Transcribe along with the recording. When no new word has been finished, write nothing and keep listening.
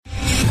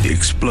The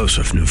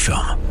explosive new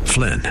film,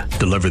 Flynn,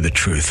 deliver the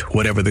truth,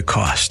 whatever the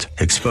cost,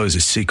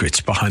 exposes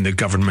secrets behind the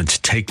government's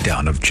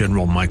takedown of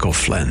General Michael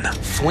Flynn.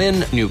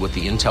 Flynn knew what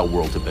the intel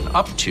world had been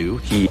up to.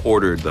 He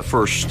ordered the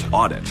first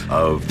audit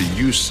of the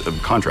use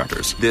of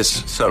contractors.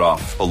 This set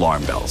off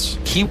alarm bells.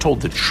 He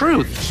told the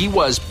truth. He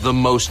was the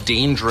most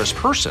dangerous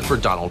person for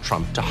Donald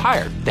Trump to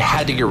hire. They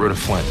had to get rid of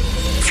Flynn.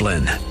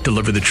 Flynn,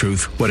 deliver the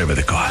truth, whatever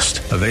the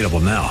cost. Available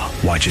now.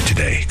 Watch it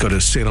today. Go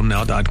to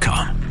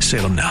salemnow.com.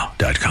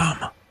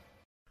 salemnow.com.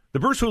 The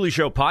Bruce Hooley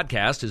Show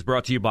podcast is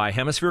brought to you by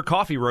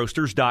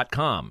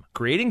HemisphereCoffeeRoasters.com.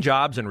 Creating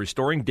jobs and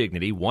restoring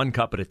dignity one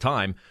cup at a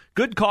time.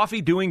 Good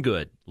coffee doing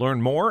good.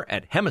 Learn more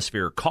at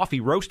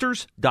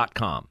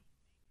HemisphereCoffeeRoasters.com.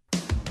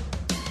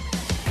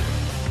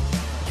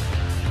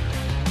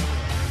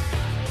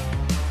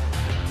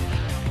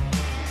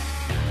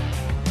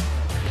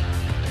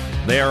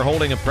 They are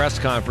holding a press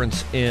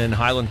conference in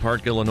Highland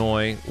Park,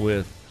 Illinois,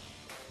 with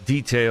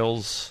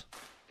details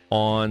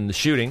on the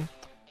shooting.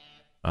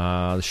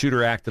 The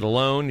shooter acted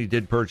alone. He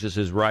did purchase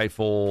his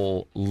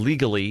rifle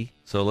legally.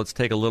 So let's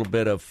take a little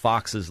bit of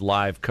Fox's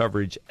live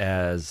coverage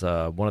as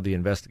one of the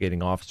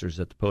investigating officers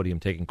at the podium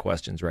taking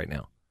questions right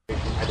now.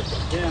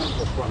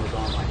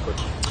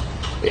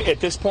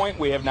 At this point,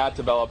 we have not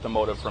developed a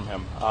motive from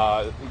him.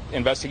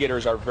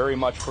 Investigators are very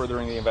much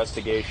furthering the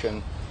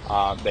investigation.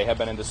 They have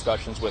been in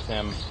discussions with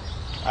him.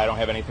 I don't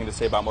have anything to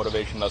say about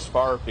motivation thus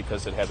far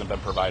because it hasn't been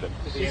provided.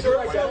 We've seen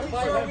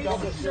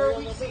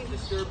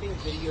disturbing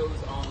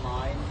videos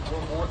online.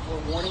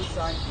 Were warning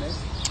signs missed?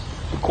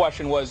 The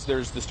question was,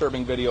 there's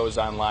disturbing videos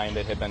online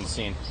that have been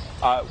seen.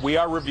 We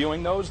are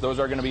reviewing those. Those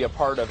are going to be a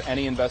part of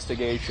any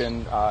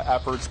investigation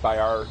efforts by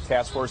our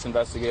task force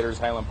investigators,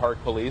 Highland Park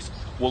Police.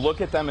 We'll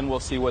look at them and we'll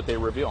see what they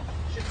reveal.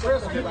 Phil.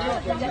 Phil. Give us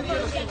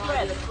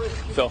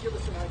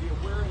an idea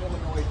where in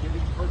Illinois did he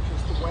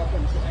purchase the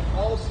weapons, and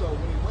also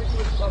when he went to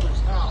his mother's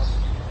house,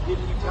 did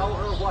he tell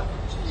her what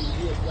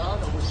he had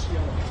done, or was she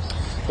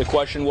unaware? The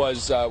question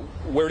was,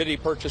 where did he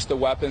purchase the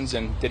weapons,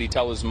 and did he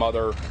tell his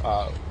mother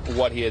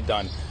what he had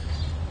done?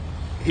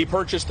 He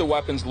purchased the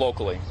weapons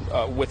locally,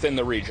 within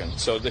the region,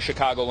 so the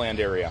Chicagoland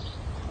area.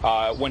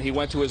 When he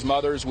went to his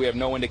mother's, we have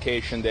no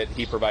indication that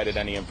he provided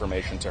any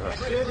information to her.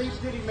 Can you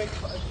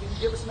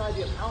give us an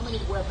idea of how many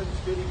weapons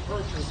did he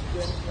purchase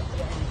and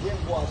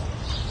when was it?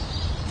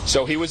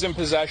 So he was in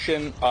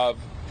possession of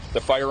the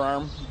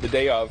firearm the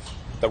day of,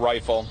 the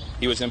rifle.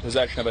 He was in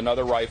possession of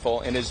another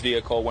rifle in his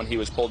vehicle when he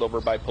was pulled over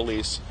by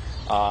police.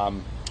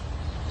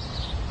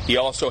 He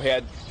also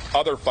had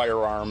other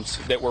firearms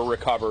that were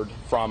recovered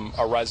from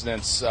a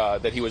residence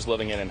that he was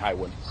living in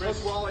Highwood.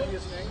 Chris, were all in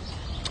his name?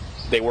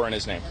 They were in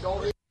his name.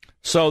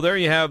 So there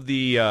you have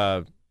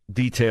the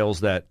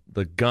details that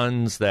the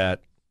guns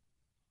that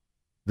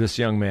this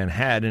young man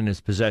had in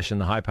his possession,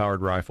 the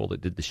high-powered rifle that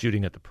did the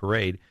shooting at the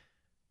parade,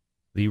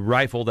 the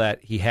rifle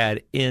that he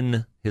had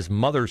in his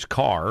mother's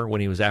car when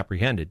he was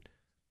apprehended,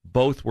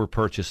 both were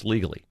purchased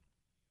legally.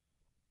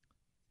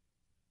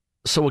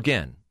 So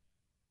again,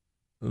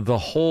 the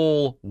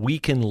whole we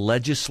can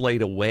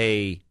legislate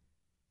away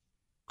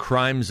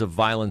crimes of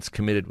violence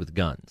committed with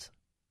guns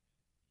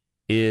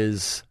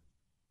is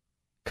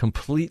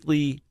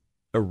completely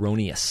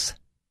erroneous.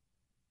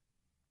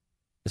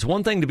 It's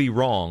one thing to be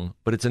wrong,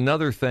 but it's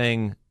another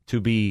thing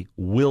to be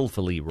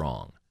willfully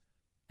wrong.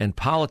 And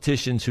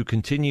politicians who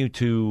continue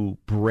to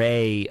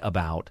bray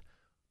about,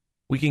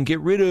 we can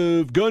get rid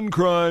of gun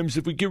crimes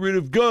if we get rid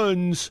of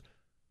guns,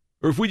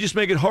 or if we just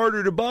make it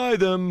harder to buy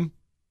them,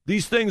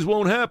 these things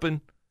won't happen.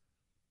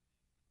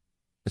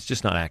 It's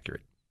just not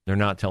accurate. They're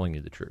not telling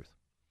you the truth.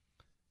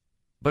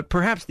 But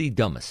perhaps the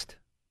dumbest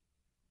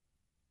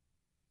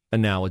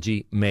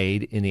analogy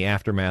made in the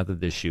aftermath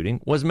of this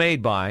shooting was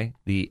made by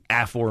the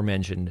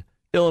aforementioned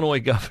Illinois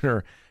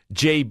Governor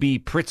J.B.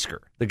 Pritzker,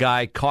 the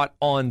guy caught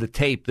on the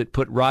tape that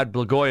put Rod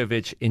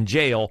Blagojevich in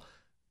jail,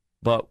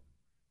 but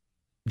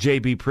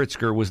J.B.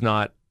 Pritzker was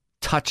not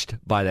touched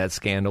by that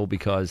scandal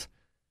because,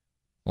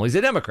 well, he's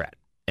a Democrat.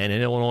 And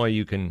in Illinois,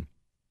 you can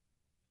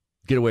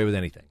get away with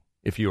anything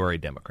if you are a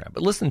Democrat.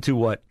 But listen to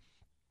what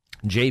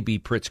J.B.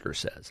 Pritzker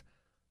says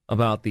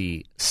about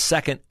the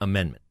Second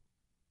Amendment.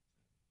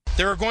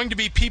 There are going to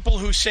be people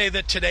who say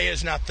that today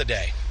is not the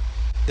day,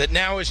 that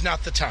now is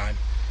not the time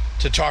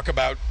to talk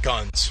about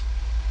guns.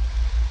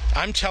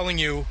 I'm telling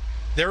you,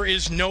 there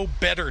is no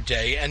better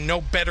day and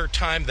no better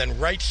time than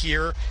right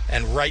here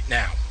and right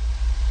now.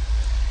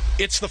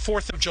 It's the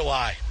 4th of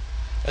July,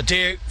 a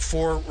day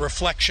for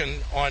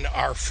reflection on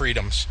our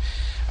freedoms.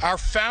 Our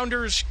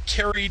founders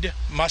carried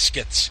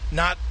muskets,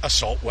 not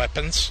assault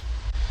weapons.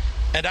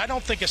 And I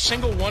don't think a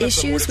single one of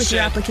them would have with said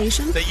your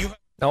application? that you...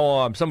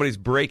 Oh, somebody's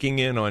breaking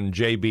in on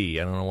JB.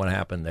 I don't know what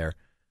happened there.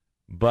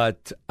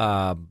 But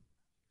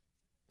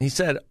he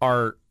said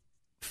our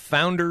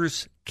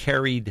founders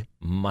carried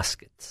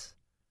muskets,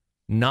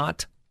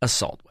 not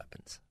assault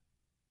weapons.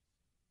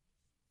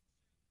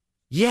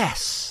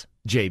 Yes,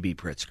 J.B.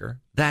 Pritzker,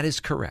 that is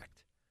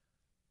correct.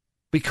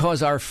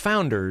 Because our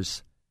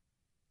founders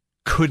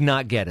could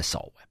not get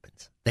assault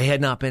weapons. They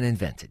had not been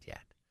invented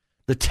yet.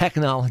 The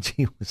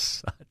technology was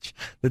such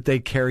that they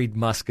carried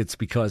muskets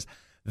because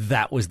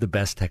that was the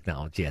best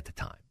technology at the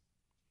time.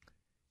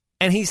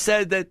 And he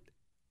said that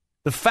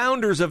the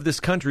founders of this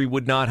country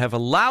would not have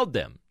allowed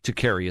them to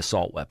carry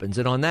assault weapons.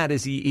 And on that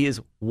he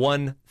is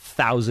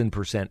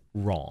 1,000%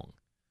 wrong.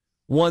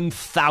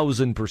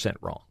 1,000%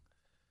 wrong.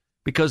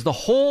 Because the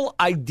whole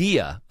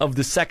idea of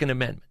the Second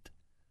Amendment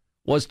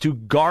was to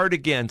guard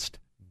against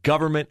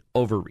government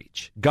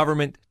overreach,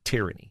 government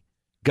tyranny,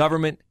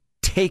 government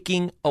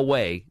taking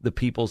away the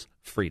people's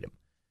freedom.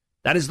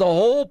 That is the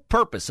whole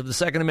purpose of the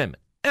Second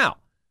Amendment. Now,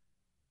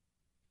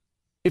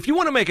 if you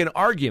want to make an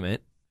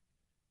argument,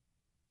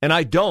 and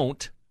I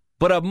don't,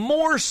 but a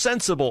more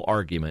sensible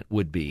argument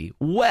would be,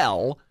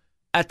 well,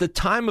 at the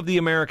time of the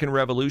American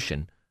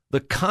Revolution, the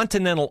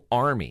Continental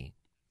Army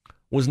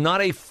was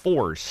not a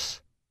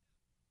force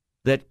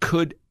that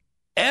could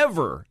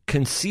ever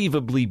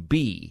conceivably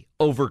be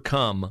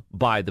overcome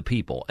by the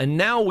people. And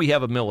now we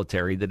have a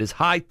military that is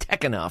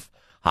high-tech enough,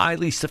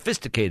 highly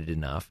sophisticated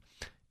enough,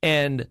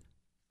 and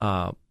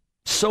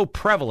so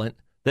prevalent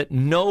that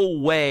no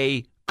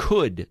way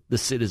could the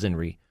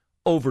citizenry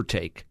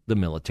overtake the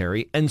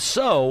military. And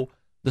so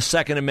the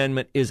Second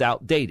Amendment is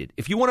outdated.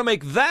 If you want to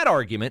make that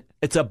argument,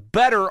 it's a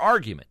better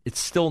argument. It's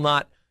still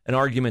not an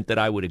argument that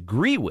I would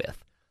agree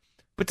with.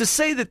 But to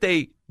say that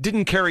they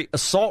didn't carry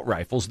assault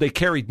rifles, they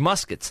carried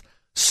muskets.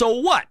 So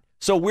what?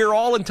 So we're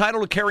all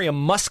entitled to carry a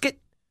musket,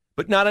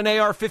 but not an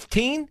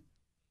AR-15?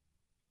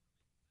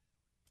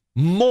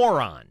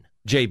 Moron,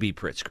 J.B.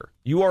 Pritzker.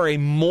 You are a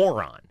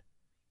moron.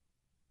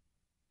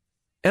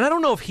 And I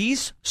don't know if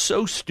he's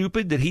so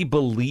stupid that he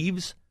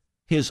believes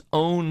his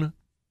own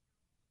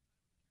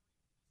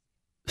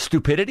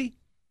stupidity,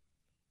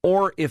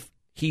 or if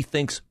he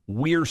thinks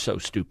we're so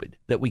stupid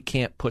that we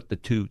can't put the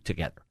two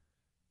together.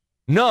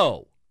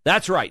 No,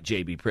 that's right,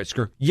 J.B.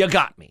 Pritzker. You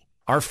got me.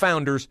 Our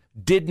founders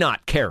did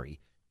not carry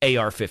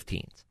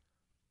AR-15s.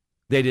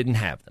 They didn't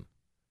have them.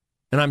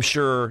 And I'm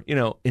sure,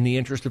 in the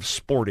interest of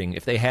sporting,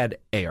 if they had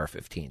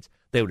AR-15s,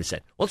 they would have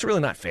said, well, it's really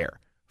not fair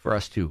for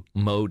us to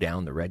mow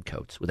down the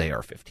redcoats with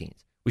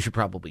AR-15s. We should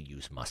probably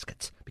use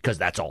muskets because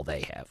that's all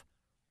they have.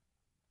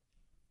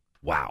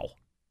 Wow.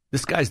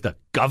 This guy's the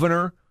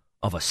governor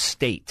of a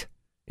state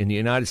in the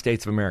United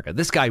States of America.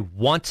 This guy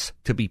wants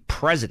to be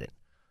president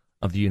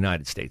of the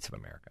United States of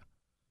America.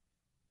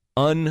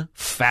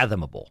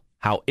 Unfathomable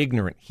how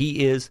ignorant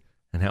he is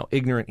and how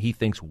ignorant he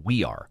thinks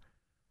we are,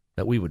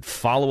 that we would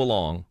follow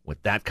along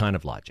with that kind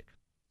of logic.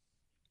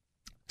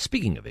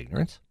 Speaking of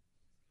ignorance,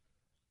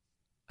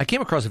 I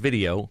came across a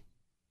video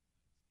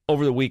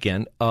over the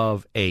weekend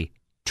of a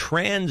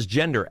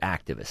transgender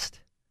activist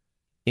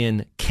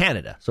in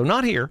Canada. So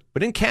not here,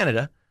 but in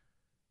Canada,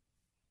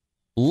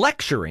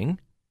 lecturing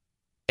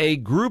a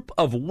group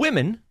of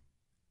women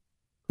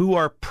who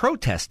are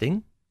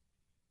protesting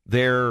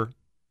their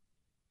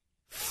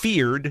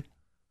feared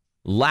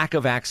lack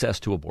of access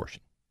to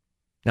abortion.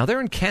 Now, they're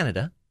in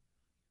Canada.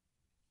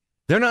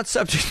 They're not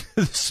subject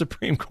to the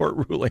Supreme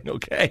Court ruling,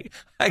 okay?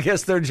 I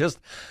guess they're just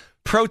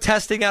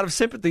protesting out of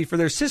sympathy for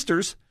their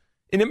sisters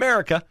in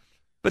America,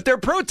 but they're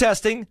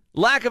protesting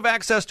lack of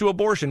access to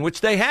abortion,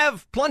 which they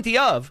have plenty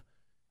of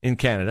in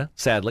Canada,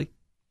 sadly.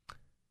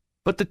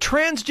 But the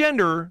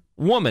transgender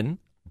woman,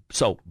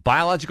 so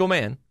biological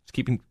man,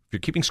 if you're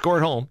keeping score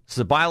at home, this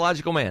is a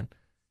biological man,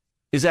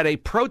 is at a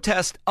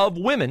protest of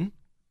women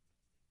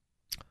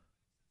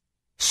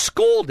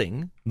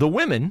scolding the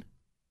women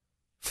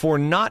for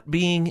not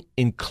being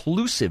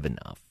inclusive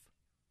enough.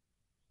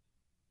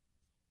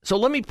 So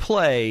let me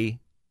play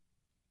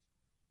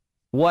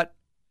what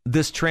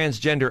this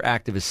transgender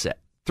activist said.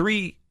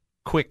 3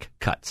 quick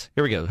cuts.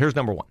 Here we go. Here's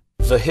number 1.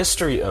 The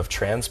history of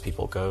trans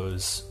people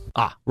goes...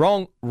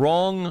 Wrong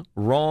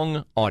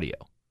audio.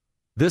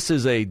 This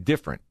is a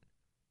different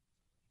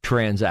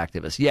trans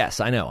activist. Yes,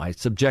 I know. I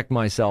subject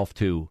myself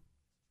to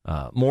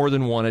more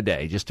than one a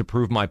day just to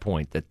prove my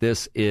point that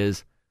this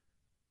is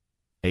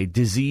a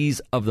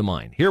disease of the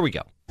mind. Here we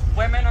go.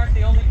 Women aren't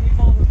the only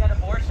people who get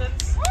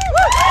abortions.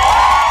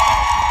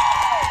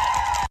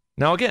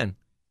 Now again,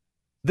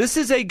 this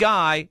is a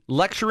guy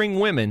lecturing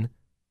women,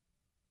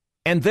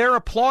 and they're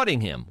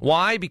applauding him.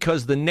 Why?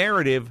 Because the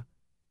narrative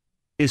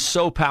is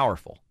so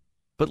powerful.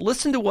 But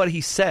listen to what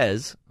he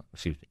says,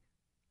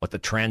 what the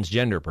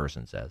transgender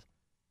person says,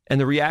 and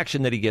the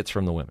reaction that he gets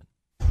from the women.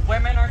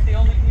 Women aren't the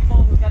only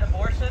people who get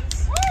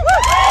abortions.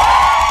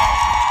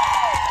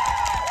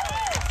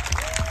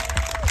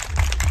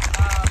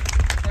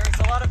 There's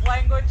a lot of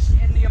language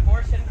in the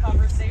abortion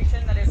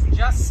conversation that is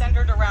just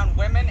centered around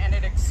women, and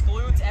it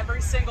excludes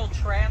every single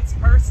trans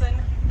person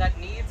that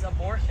needs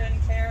abortion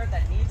care,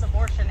 that needs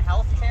abortion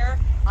health care.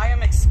 I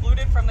am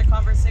excluded from the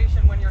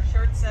conversation when your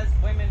shirt says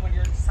women, when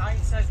your sign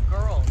says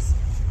girls.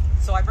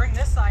 So I bring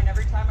this sign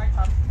every time I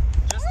come,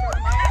 just to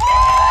remind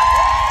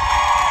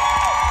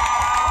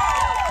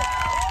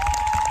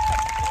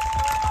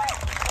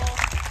people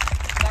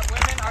that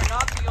women are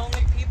not the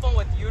only people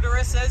with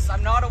uteruses.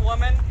 I'm not a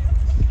woman.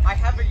 I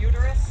have a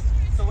uterus.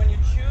 So So when you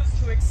choose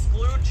to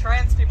exclude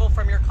trans people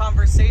from your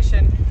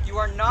conversation, you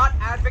are not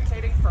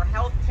advocating for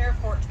health care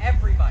for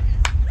everybody.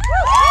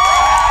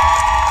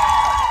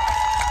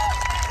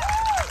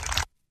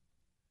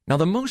 Now,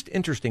 the most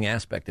interesting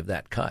aspect of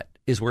that cut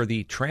is where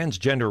the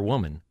transgender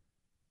woman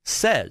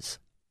says,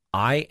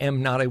 I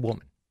am not a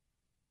woman.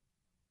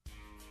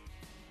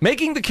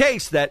 Making the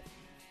case that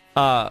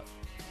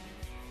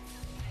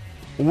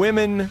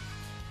women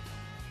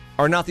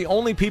are not the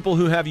only people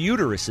who have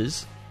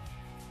uteruses.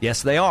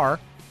 Yes, they are.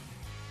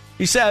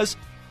 He says,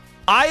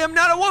 I am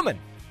not a woman.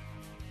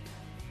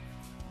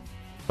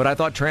 But I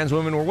thought trans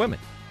women were women.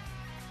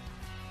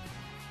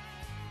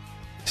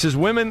 He says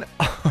women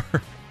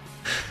are...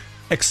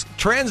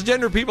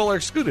 transgender people are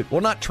excluded. Well,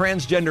 not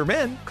transgender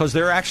men, because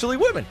they're actually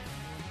women.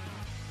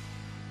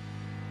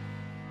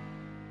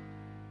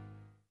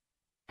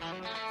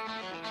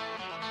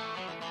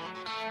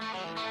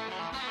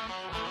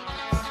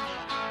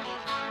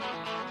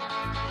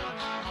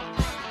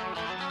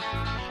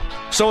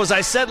 So as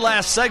I said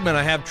last segment,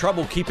 I have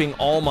trouble keeping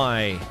all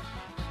my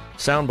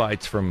sound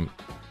bites from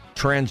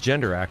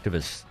transgender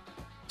activists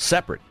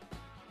separate.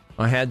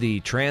 I had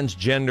the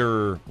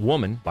transgender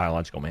woman,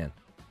 biological man,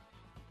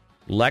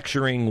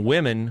 lecturing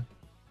women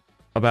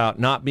about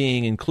not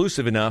being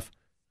inclusive enough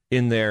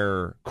in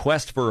their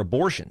quest for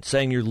abortion,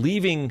 saying you're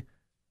leaving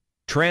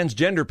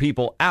transgender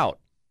people out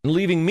and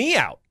leaving me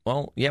out.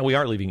 Well, yeah, we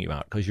are leaving you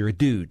out because you're a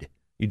dude.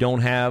 You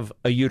don't have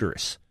a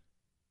uterus.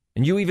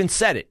 And you even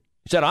said it.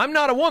 You said, I'm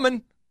not a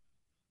woman.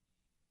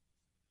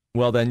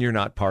 Well, then you're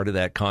not part of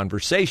that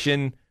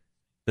conversation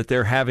that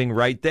they're having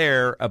right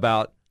there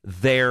about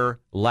their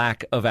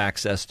lack of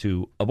access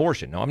to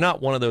abortion. Now, I'm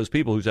not one of those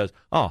people who says,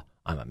 oh,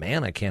 I'm a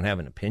man, I can't have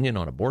an opinion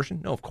on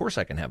abortion. No, of course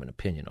I can have an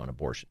opinion on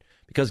abortion.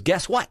 Because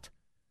guess what?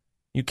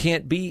 You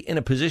can't be in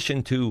a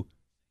position to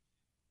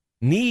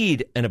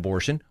need an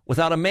abortion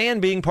without a man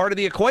being part of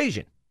the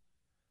equation.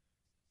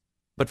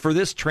 But for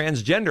this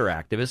transgender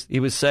activist, he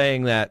was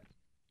saying that,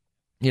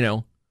 you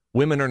know,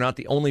 women are not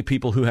the only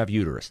people who have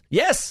uterus.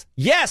 Yes,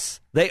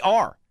 they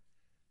are.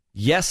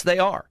 Yes, they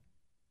are.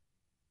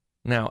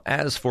 Now,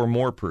 as for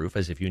more proof,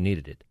 as if you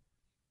needed it,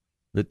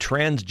 the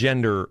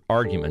transgender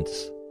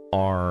arguments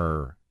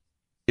are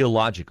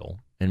illogical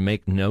and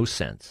make no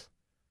sense.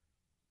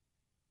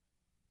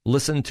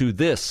 Listen to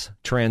this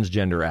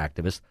transgender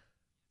activist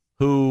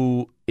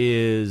who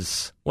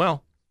is,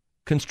 well,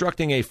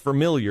 constructing a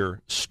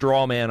familiar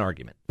straw man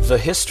argument. The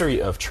history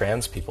of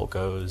trans people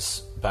goes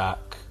back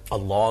a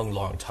long,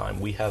 long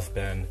time. We have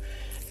been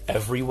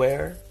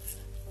everywhere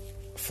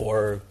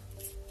for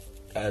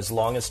as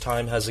long as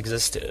time has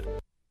existed.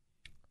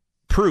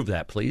 Prove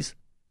that, please.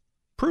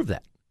 Prove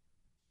that.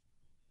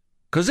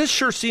 Because this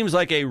sure seems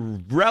like a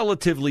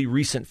relatively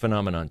recent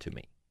phenomenon to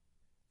me.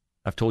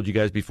 I've told you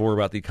guys before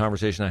about the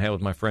conversation I had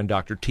with my friend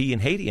Dr. T in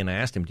Haiti, and I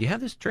asked him, do you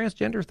have this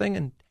transgender thing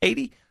in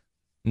Haiti?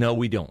 No,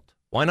 we don't.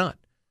 Why not?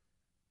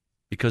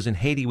 Because in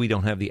Haiti, we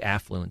don't have the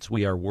affluence.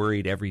 We are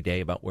worried every day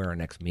about where our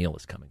next meal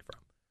is coming from.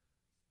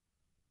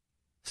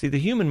 See, the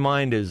human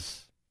mind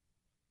is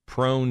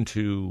prone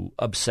to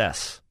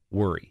obsess,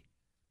 worry,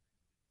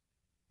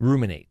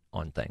 ruminate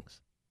on things.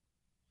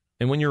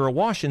 And when you're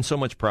awash in so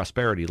much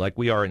prosperity like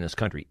we are in this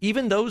country,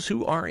 even those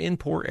who are in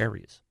poor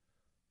areas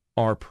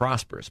are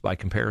prosperous by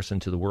comparison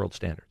to the world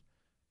standard.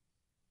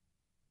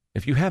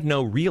 If you have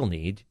no real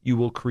need, you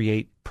will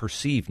create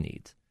perceived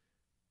needs.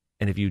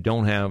 And if you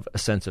don't have a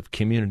sense of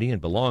community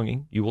and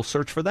belonging, you will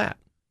search for that.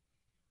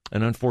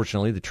 And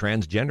unfortunately, the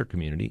transgender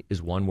community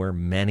is one where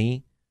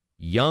many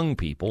young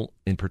people,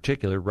 in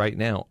particular right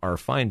now, are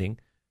finding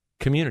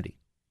community.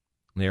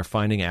 They are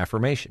finding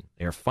affirmation.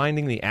 They are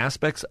finding the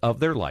aspects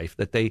of their life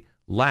that they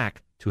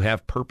lack to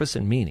have purpose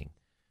and meaning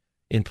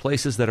in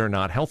places that are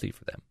not healthy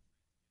for them.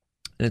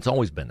 And it's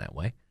always been that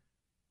way.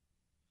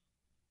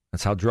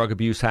 That's how drug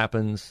abuse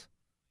happens.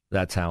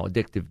 That's how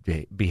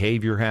addictive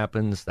behavior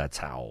happens. That's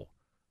how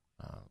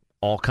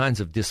all kinds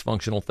of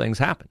dysfunctional things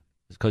happen.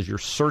 It's because you're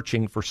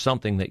searching for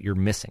something that you're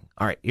missing.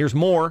 All right, here's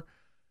more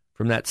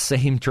from that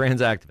same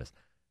trans activist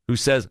who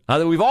says,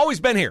 that we've always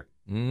been here.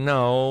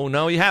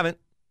 No, you haven't.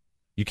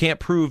 You can't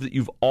prove that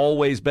you've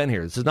always been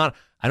here. This is not,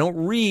 I don't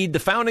read the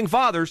founding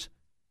fathers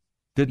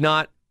did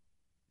not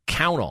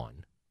count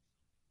on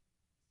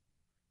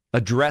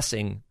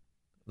addressing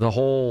the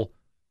whole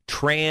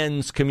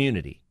trans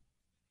community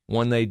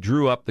when they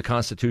drew up the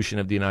Constitution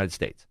of the United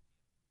States.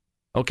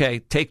 Okay,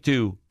 take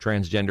two,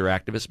 transgender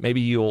activists.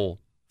 Maybe you'll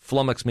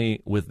flummox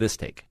me with this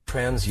take.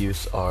 Trans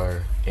youth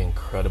are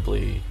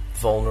incredibly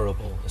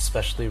vulnerable,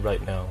 especially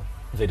right now.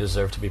 They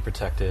deserve to be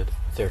protected.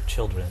 They're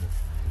children.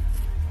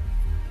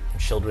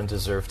 Children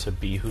deserve to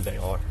be who they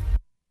are.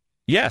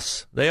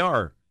 Yes, they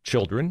are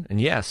children,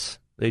 and yes,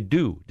 they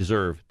do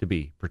deserve to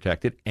be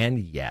protected, and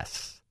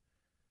yes,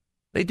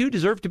 they do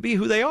deserve to be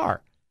who they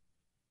are.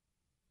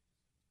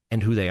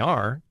 And who they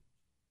are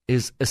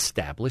is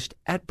established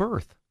at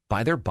birth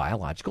by their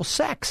biological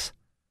sex.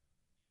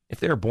 If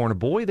they are born a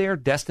boy, they are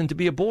destined to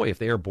be a boy. If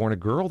they are born a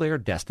girl, they are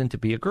destined to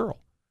be a girl.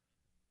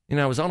 You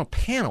know, I was on a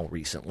panel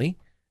recently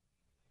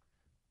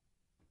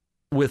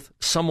with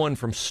someone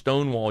from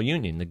Stonewall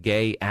Union, the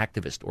gay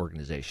activist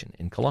organization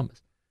in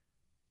Columbus.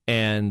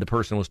 And the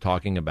person was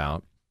talking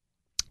about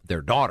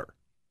their daughter.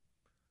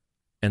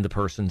 And the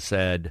person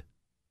said,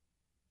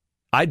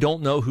 I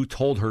don't know who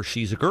told her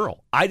she's a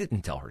girl. I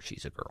didn't tell her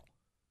she's a girl.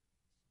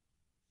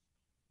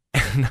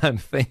 And I'm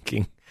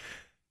thinking,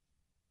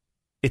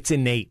 it's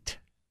innate.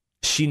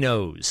 She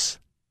knows.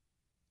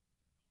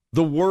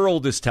 The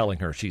world is telling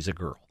her she's a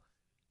girl.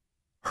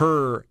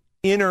 Her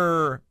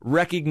inner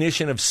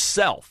recognition of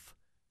self,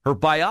 her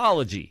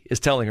biology is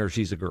telling her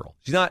she's a girl.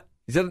 She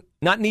does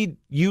not need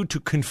you to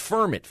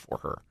confirm it for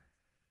her.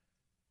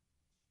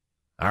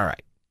 All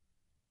right.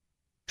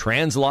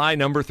 Trans lie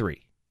number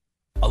 3.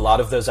 A lot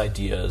of those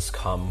ideas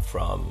come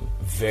from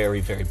very,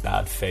 very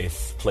bad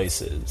faith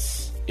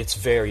places. It's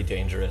very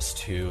dangerous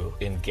to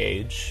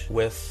engage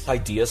with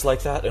ideas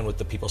like that and with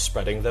the people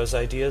spreading those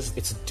ideas.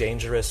 It's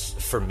dangerous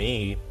for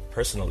me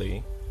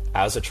personally,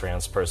 as a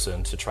trans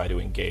person, to try to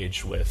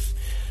engage with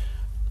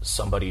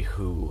somebody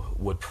who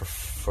would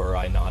prefer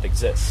I not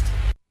exist.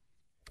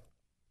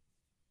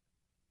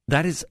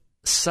 That is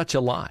such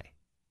a lie.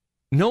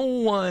 No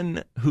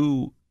one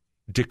who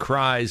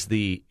decries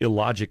the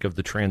illogic of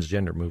the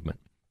transgender movement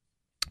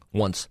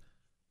wants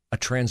a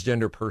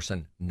transgender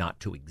person not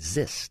to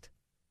exist.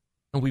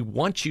 And we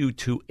want you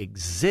to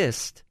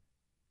exist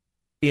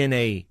in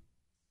a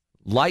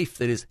life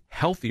that is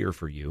healthier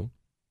for you,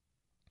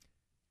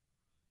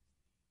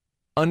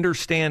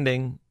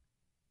 understanding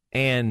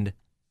and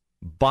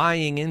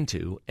buying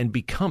into and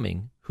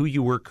becoming who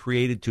you were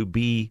created to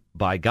be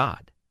by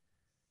God.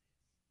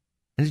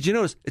 And did you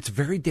notice it's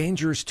very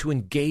dangerous to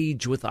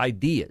engage with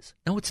ideas?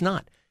 No, it's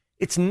not.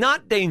 It's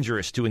not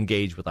dangerous to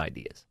engage with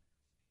ideas.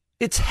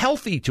 It's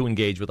healthy to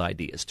engage with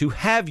ideas, to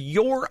have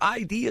your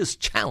ideas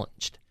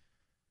challenged.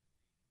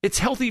 It's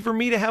healthy for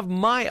me to have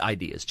my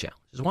ideas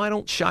challenged. That's why I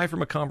don't shy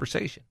from a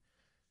conversation.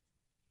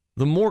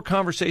 The more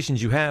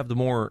conversations you have, the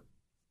more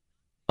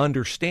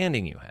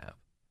understanding you have,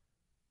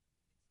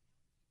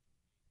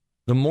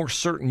 the more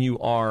certain you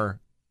are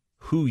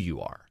who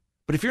you are.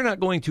 But if you're not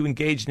going to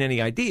engage in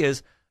any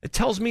ideas, it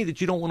tells me that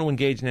you don't want to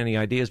engage in any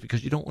ideas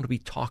because you don't want to be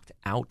talked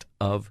out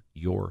of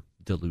your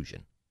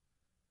delusion.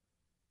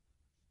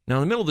 Now,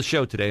 in the middle of the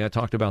show today, I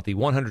talked about the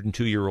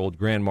 102-year-old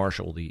Grand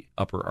Marshal, the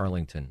Upper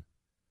Arlington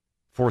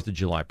 4th of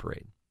July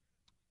parade.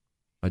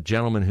 A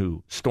gentleman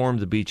who stormed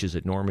the beaches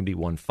at Normandy,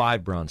 won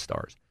 5 Bronze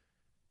Stars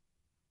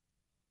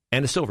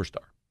and a Silver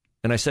Star.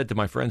 And I said to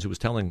my friends who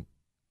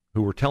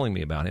were telling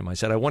me about him, I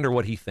said, I wonder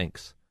what he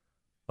thinks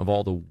of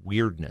all the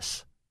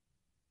weirdness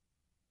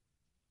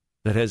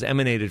that has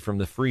emanated from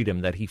the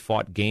freedom that he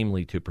fought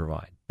gamely to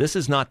provide. This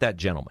is not that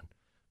gentleman,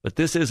 but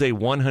this is a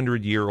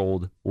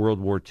 100-year-old World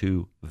War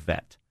II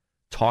vet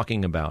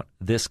talking about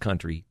this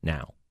country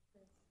now.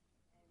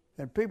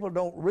 And people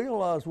don't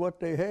realize what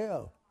they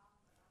have.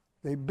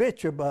 They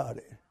bitch about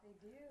it.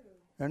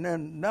 And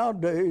then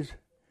nowadays,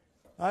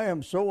 I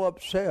am so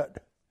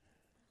upset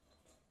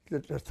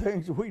that the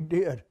things we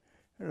did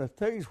and the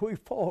things we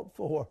fought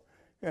for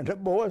and the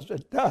boys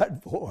that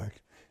died for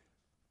it,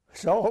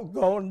 it's all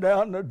gone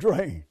down the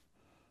drain.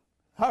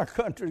 Our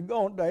country's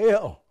gone to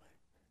hell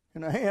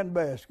in a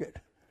handbasket.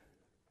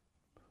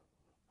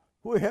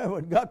 We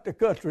haven't got the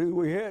country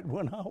we had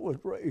when I was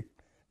raised.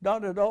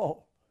 Not at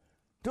all.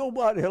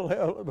 Nobody will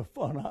have the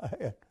fun I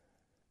had.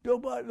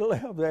 Nobody will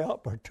have the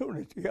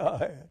opportunity I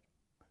had.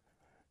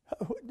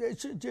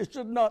 It's just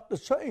not the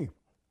same.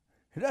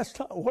 That's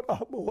not what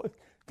our boys,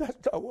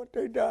 that's not what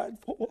they died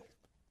for.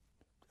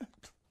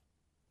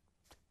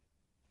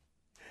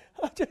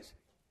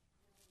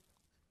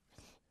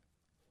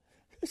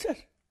 It's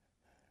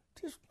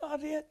just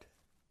not it.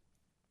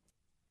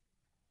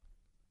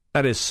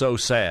 That is so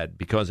sad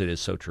because it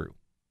is so true.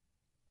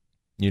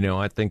 You know,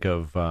 I think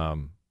of,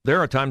 there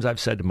are times I've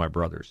said to my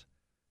brothers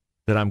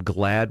that I'm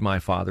glad my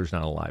father's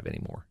not alive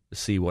anymore to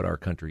see what our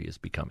country is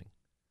becoming.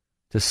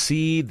 To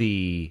see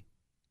the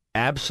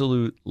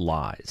absolute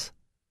lies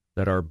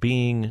that are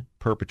being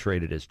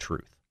perpetrated as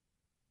truth.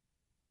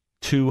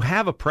 To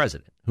have a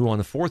president who on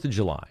the 4th of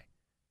July,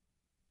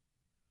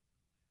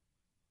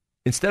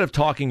 instead of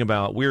talking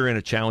about we're in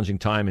a challenging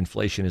time,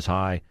 inflation is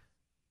high,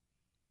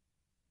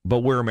 but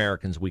we're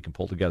Americans, we can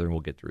pull together and we'll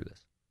get through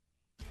this,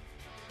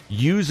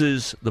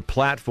 uses the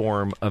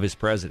platform of his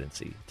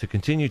presidency to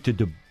continue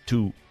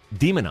to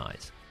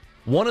demonize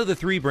one of the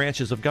 3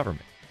 branches of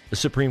government, the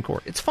Supreme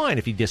Court. It's fine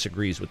if he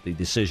disagrees with the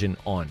decision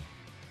on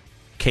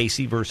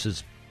Casey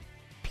versus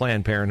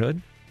Planned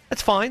Parenthood.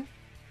 That's fine.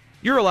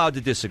 You're allowed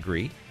to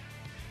disagree.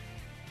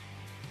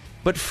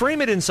 But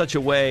frame it in such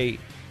a way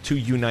to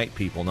unite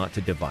people, not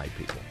to divide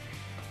people.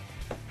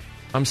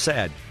 I'm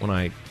sad when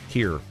I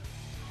hear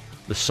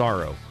the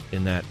sorrow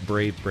in that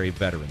brave, brave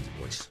veteran's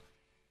voice.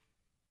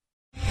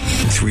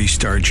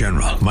 3-star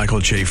General Michael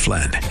J.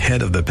 Flynn,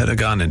 head of the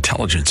Pentagon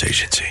Intelligence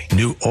Agency,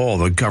 knew all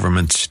the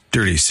government's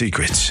dirty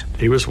secrets.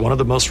 He was one of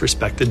the most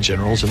respected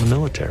generals in the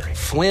military.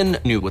 Flynn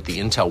knew what the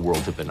intel world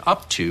had been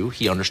up to.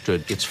 He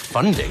understood its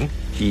funding.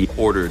 He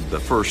ordered the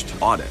first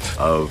audit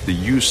of the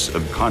use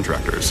of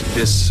contractors.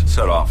 This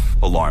set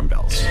off alarm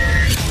bells.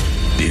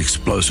 The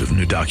explosive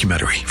new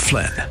documentary,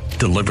 Flynn,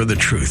 Deliver the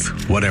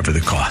Truth, Whatever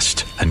the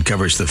Cost,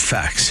 uncovers the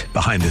facts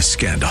behind this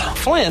scandal.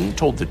 Flynn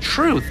told the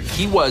truth.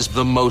 He was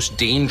the most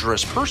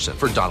dangerous person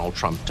for Donald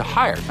Trump to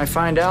hire. I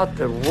find out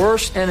the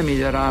worst enemy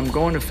that I'm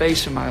going to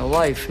face in my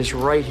life is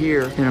right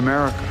here in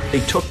America. They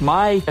took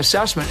my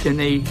assessment and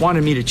they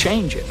wanted me to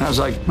change it. And I was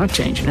like, I'm not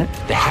changing it.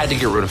 They had to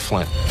get rid of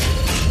Flynn.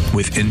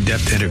 With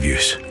in-depth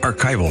interviews,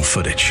 archival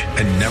footage,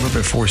 and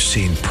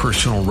never-before-seen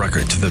personal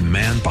records of the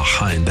man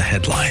behind the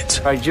headlines.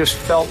 I just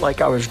felt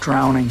like I was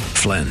drowning.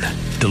 Flynn,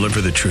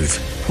 Deliver the Truth,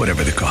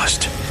 Whatever the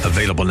Cost.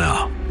 Available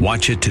now.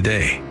 Watch it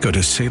today. Go to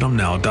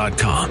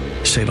salemnow.com.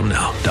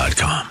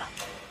 salemnow.com.